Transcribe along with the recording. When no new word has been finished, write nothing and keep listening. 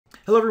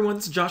Hello everyone,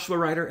 this is Joshua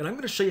Ryder, and I'm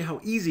going to show you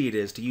how easy it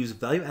is to use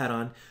Value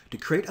Addon to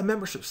create a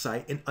membership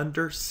site in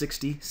under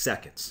 60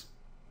 seconds.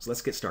 So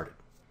let's get started.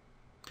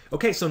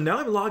 Okay, so now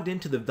I'm logged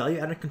into the Value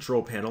Addon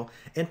control panel,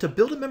 and to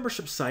build a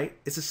membership site,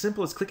 it's as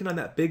simple as clicking on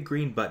that big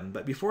green button.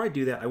 But before I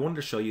do that, I wanted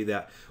to show you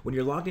that when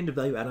you're logged into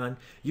Value Addon,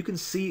 you can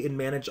see and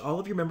manage all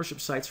of your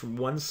membership sites from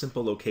one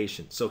simple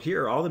location. So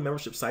here are all the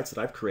membership sites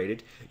that I've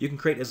created. You can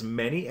create as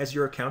many as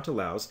your account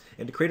allows,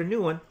 and to create a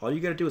new one, all you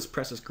got to do is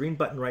press this green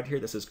button right here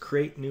that says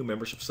Create New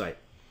Membership Site.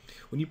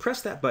 When you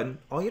press that button,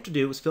 all you have to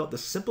do is fill out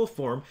this simple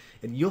form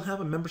and you'll have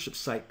a membership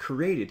site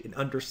created in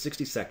under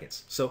 60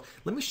 seconds. So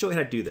let me show you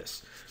how to do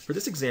this. For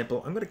this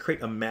example, I'm going to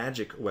create a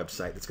magic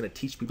website that's going to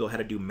teach people how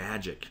to do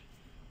magic.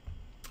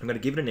 I'm going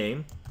to give it a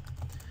name,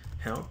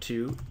 How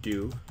to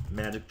Do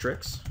Magic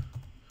Tricks.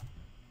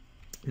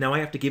 Now I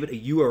have to give it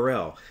a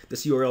URL.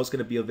 This URL is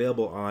going to be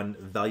available on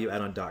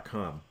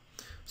valueaddon.com.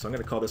 So I'm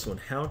going to call this one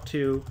How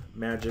to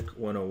Magic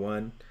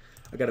 101.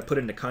 I got to put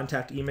in a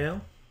contact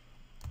email.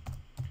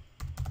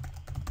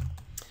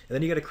 And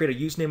then you got to create a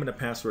username and a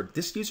password.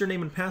 This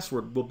username and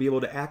password will be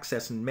able to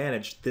access and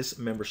manage this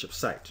membership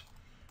site.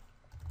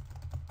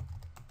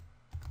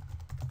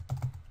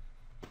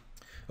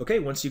 Okay,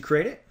 once you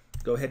create it,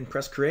 go ahead and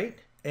press create.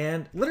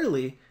 And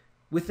literally,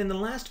 within the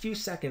last few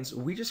seconds,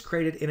 we just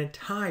created an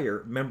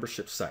entire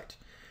membership site.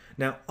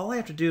 Now, all I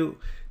have to do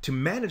to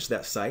manage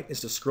that site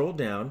is to scroll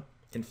down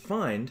and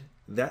find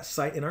that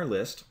site in our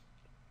list.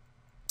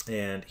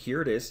 And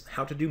here it is,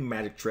 How to Do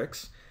Magic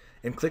Tricks,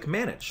 and click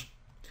Manage.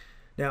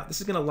 Now,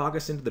 this is going to log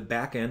us into the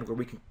back end where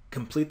we can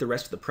complete the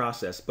rest of the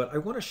process, but I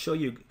want to show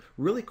you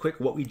really quick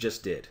what we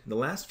just did. In the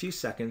last few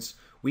seconds,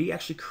 we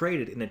actually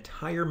created an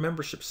entire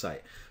membership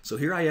site. So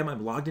here I am,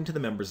 I'm logged into the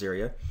members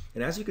area,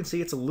 and as you can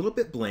see, it's a little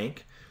bit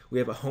blank. We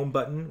have a home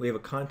button, we have a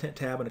content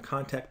tab and a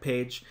contact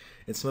page,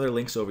 and some other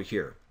links over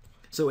here.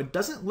 So it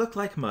doesn't look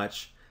like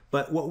much,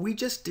 but what we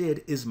just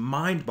did is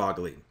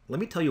mind-boggling. Let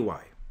me tell you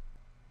why.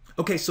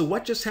 Okay, so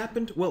what just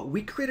happened? Well,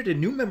 we created a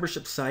new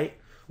membership site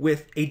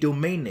with a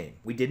domain name.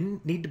 We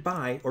didn't need to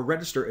buy or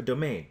register a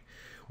domain.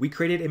 We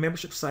created a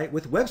membership site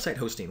with website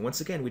hosting. Once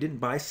again, we didn't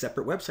buy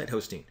separate website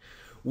hosting.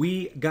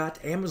 We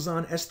got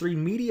Amazon S3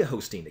 media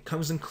hosting. It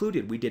comes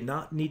included. We did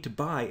not need to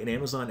buy an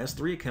Amazon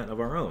S3 account of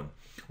our own.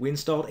 We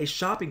installed a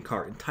shopping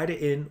cart and tied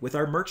it in with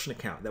our merchant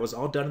account. That was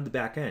all done in the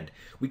back end.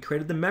 We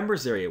created the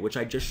members area, which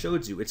I just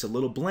showed you. It's a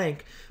little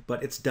blank,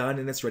 but it's done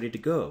and it's ready to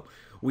go.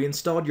 We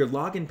installed your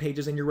login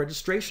pages and your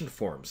registration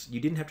forms. You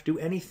didn't have to do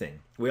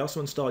anything. We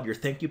also installed your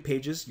thank you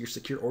pages, your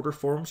secure order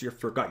forms, your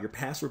forgot your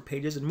password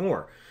pages, and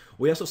more.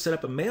 We also set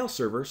up a mail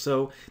server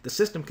so the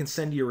system can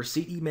send you your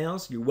receipt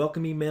emails, your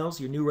welcome emails,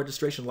 your new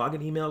registration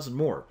login emails, and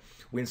more.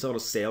 We installed a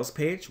sales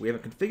page. We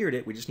haven't configured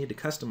it. We just need to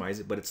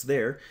customize it, but it's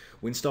there.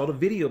 We installed a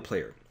video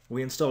player.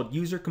 We installed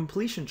user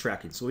completion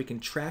tracking so we can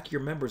track your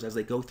members as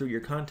they go through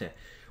your content.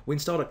 We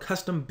installed a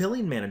custom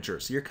billing manager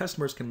so your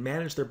customers can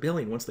manage their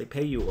billing once they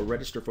pay you or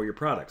register for your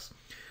products.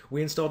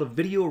 We installed a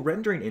video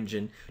rendering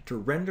engine to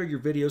render your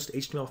videos to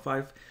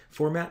HTML5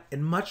 format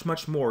and much,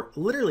 much more.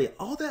 Literally,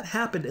 all that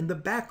happened in the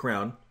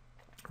background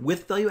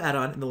with Value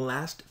Addon in the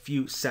last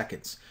few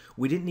seconds.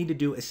 We didn't need to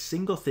do a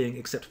single thing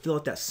except fill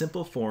out that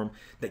simple form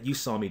that you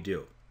saw me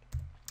do.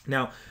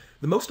 Now,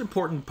 the most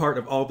important part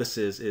of all this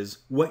is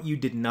what you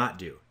did not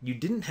do. You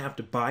didn't have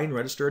to buy and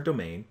register a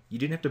domain. You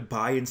didn't have to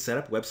buy and set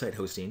up website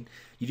hosting.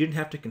 You didn't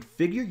have to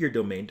configure your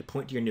domain to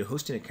point to your new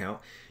hosting account.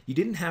 You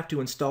didn't have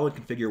to install and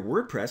configure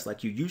WordPress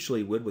like you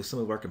usually would with some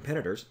of our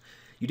competitors.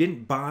 You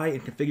didn't buy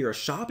and configure a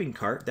shopping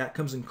cart. That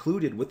comes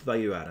included with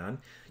Value Addon.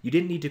 You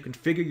didn't need to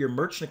configure your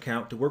merchant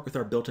account to work with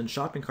our built-in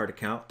shopping cart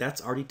account.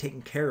 That's already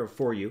taken care of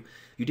for you.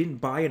 You didn't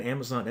buy an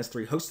Amazon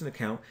S3 hosting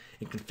account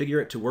and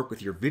configure it to work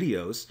with your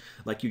videos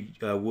like you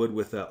would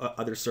with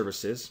other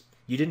services.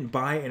 You didn't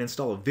buy and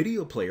install a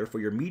video player for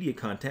your media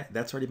content.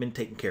 That's already been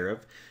taken care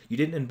of. You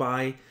didn't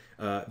buy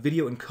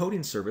video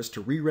encoding service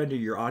to re-render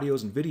your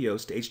audios and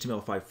videos to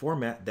HTML5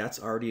 format. That's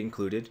already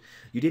included.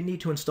 You didn't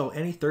need to install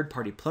any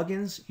third-party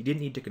plugins. You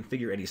didn't need to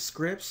configure any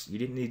scripts. You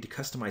didn't need to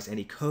customize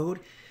any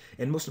code.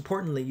 And most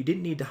importantly, you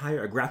didn't need to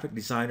hire a graphic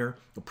designer,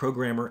 a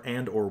programmer,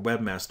 and or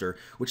webmaster,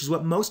 which is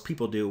what most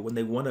people do when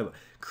they want to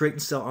create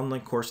and sell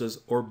online courses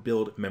or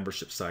build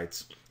membership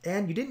sites.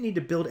 And you didn't need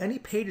to build any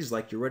pages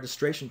like your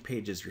registration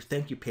pages, your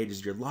thank you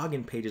pages, your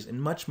login pages,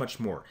 and much, much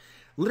more.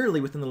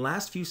 Literally within the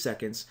last few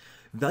seconds,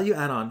 Value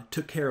Addon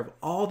took care of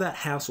all that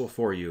hassle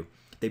for you.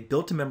 They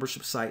built a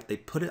membership site, they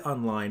put it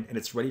online, and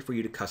it's ready for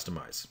you to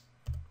customize.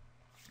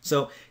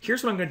 So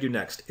here's what I'm going to do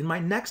next. In my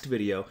next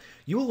video,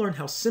 you will learn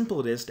how simple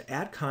it is to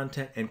add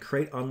content and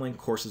create online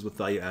courses with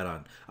Value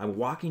Addon. I'm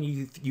walking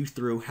you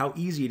through how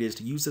easy it is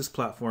to use this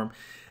platform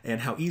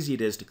and how easy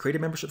it is to create a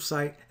membership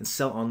site and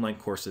sell online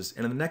courses.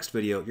 And in the next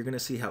video, you're going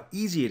to see how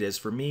easy it is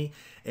for me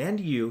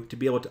and you to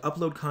be able to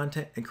upload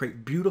content and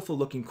create beautiful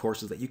looking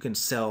courses that you can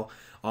sell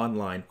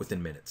online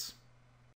within minutes.